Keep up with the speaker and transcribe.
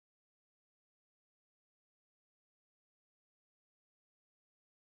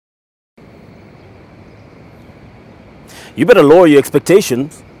you better lower your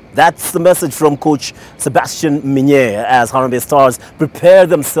expectations. That's the message from Coach Sébastien Migné as Harambee Stars prepare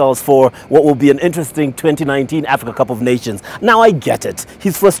themselves for what will be an interesting 2019 Africa Cup of Nations. Now, I get it.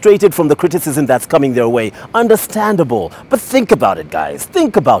 He's frustrated from the criticism that's coming their way. Understandable. But think about it, guys.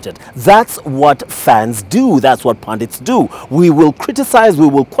 Think about it. That's what fans do. That's what pundits do. We will criticize, we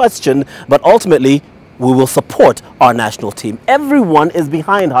will question, but ultimately, we will support our national team. Everyone is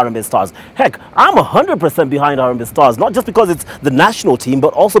behind Harambee Stars. Heck, I'm 100% behind Harambee Stars, not just because it's the national team,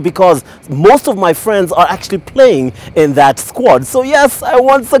 but also because most of my friends are actually playing in that squad. So yes, I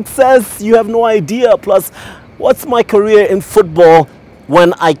want success. You have no idea. Plus, what's my career in football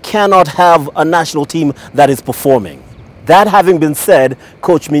when I cannot have a national team that is performing? That having been said,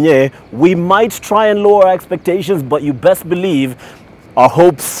 Coach Migné, we might try and lower our expectations, but you best believe our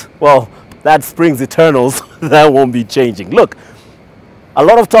hopes, well, that Springs Eternals, that won't be changing. Look, a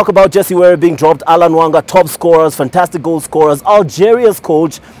lot of talk about Jesse Were being dropped, Alan Wanga, top scorers, fantastic goal scorers. Algeria's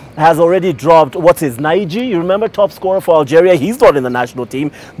coach has already dropped, what's his, Naiji? You remember, top scorer for Algeria? He's not in the national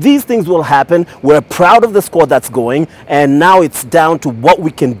team. These things will happen. We're proud of the squad that's going, and now it's down to what we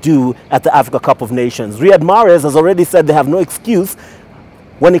can do at the Africa Cup of Nations. Riyad Mahrez has already said they have no excuse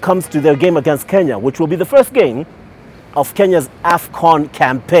when it comes to their game against Kenya, which will be the first game of Kenya's AFCON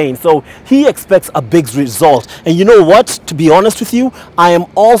campaign. So he expects a big result. And you know what? To be honest with you, I am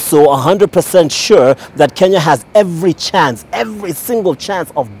also 100% sure that Kenya has every chance, every single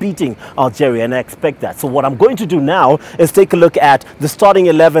chance of beating Algeria, and I expect that. So what I'm going to do now is take a look at the starting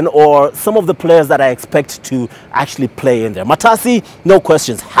 11 or some of the players that I expect to actually play in there. Matasi, no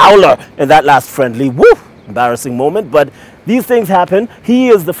questions. Howler in that last friendly. Woo! Embarrassing moment, but these things happen. He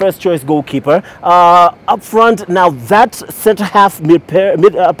is the first choice goalkeeper. Up front, now that center half mid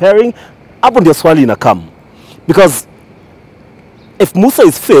pairing, up on the swali na come. Because if Musa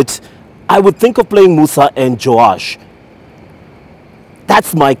is fit, I would think of playing Musa and Joash.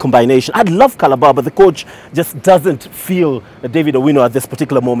 That's my combination. I'd love Calabar, but the coach just doesn't feel David Owino at this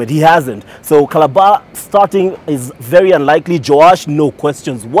particular moment. He hasn't. So Calabar starting is very unlikely. Joash, no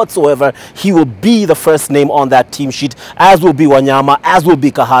questions whatsoever. He will be the first name on that team sheet, as will be Wanyama, as will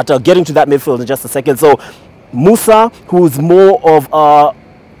be Kahata. Getting to that midfield in just a second. So Musa, who's more of a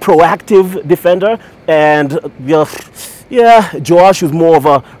proactive defender, and Joash is more of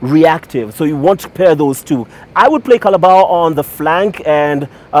a reactive. So you want to pair those two. I would play Calabar on the flank and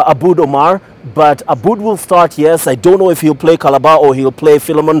Aboud Omar, but Aboud will start, yes. I don't know if he'll play Calabar or he'll play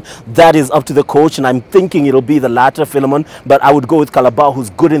Philemon. That is up to the coach, and I'm thinking it'll be the latter, Philemon, but I would go with Calabar, who's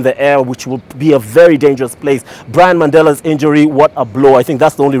good in the air, which will be a very dangerous place. Brian Mandela's injury, what a blow. I think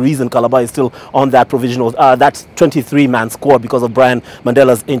that's the only reason Calabar is still on that provisional, that 23-man squad, because of Brian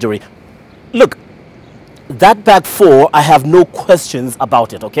Mandela's injury. Look, that back four, I have no questions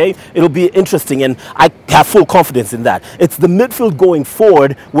about it, okay? It'll be interesting, and I have full confidence in that. It's the midfield going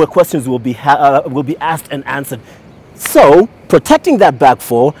forward where questions will be asked and answered. So, protecting that back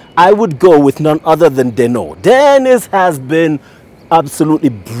four, I would go with none other than Deno. Dennis has been absolutely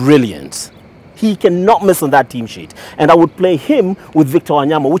brilliant. He cannot miss on that team sheet. And I would play him with Victor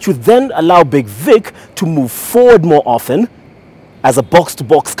Wanyama, which would then allow Big Vic to move forward more often as a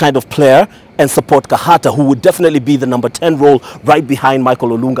box-to-box kind of player, and support Kahata, who would definitely be the number 10 role right behind Michael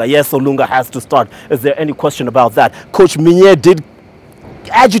Olunga. Yes, Olunga has to start. Is there any question about that? Coach Migné did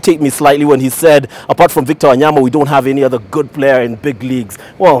agitate me slightly when he said, apart from Victor Wanyama, we don't have any other good player in big leagues.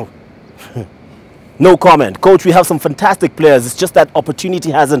 Well, no comment. Coach, we have some fantastic players. It's just that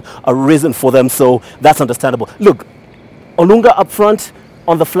opportunity hasn't arisen for them, so that's understandable. Look, Olunga up front.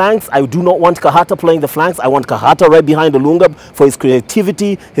 On the flanks, I do not want Kahata playing the flanks. I want Kahata right behind Olunga for his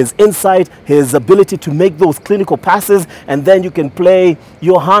creativity, his insight, his ability to make those clinical passes. And then you can play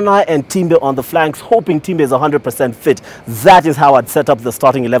Johanna and Timbe on the flanks, hoping Timbe is 100% fit. That is how I'd set up the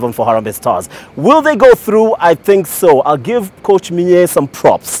starting 11 for Harambee Stars. Will they go through? I think so. I'll give Coach Migné some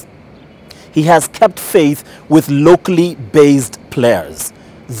props. He has kept faith with locally based players.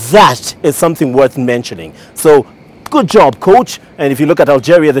 That is something worth mentioning. So, good job, coach. And if you look at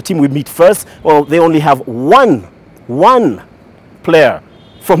Algeria, the team we meet first, well, they only have one player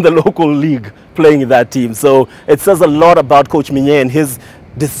from the local league playing in that team. So it says a lot about Coach Migné and his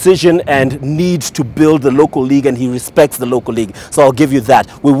decision and need to build the local league, and he respects the local league. So I'll give you that.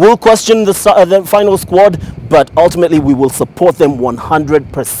 We will question the final squad, but ultimately we will support them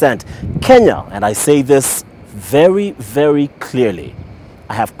 100%. Kenya, and I say this very, very clearly,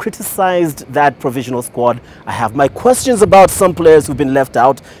 I have criticized that provisional squad. I have my questions about some players who've been left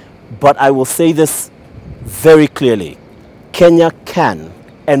out, but I will say this very clearly. Kenya can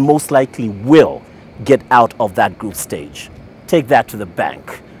and most likely will get out of that group stage. Take that to the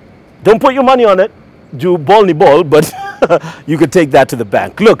bank. Don't put your money on it. Do ball ni ball, but You could take that to the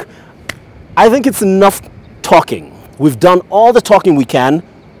bank. Look, I think it's enough talking. We've done all the talking we can.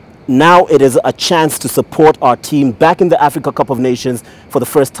 Now it is a chance to support our team back in the Africa Cup of Nations for the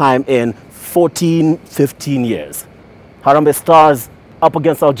first time in 14, 15 years. Harambee Stars up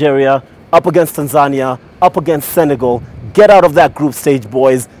against Algeria, up against Tanzania, up against Senegal. Get out of that group stage,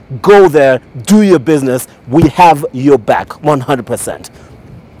 boys. Go there, do your business. We have your back 100%.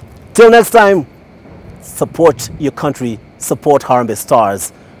 Till next time, support your country, support Harambee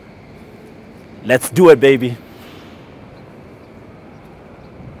Stars. Let's do it, baby.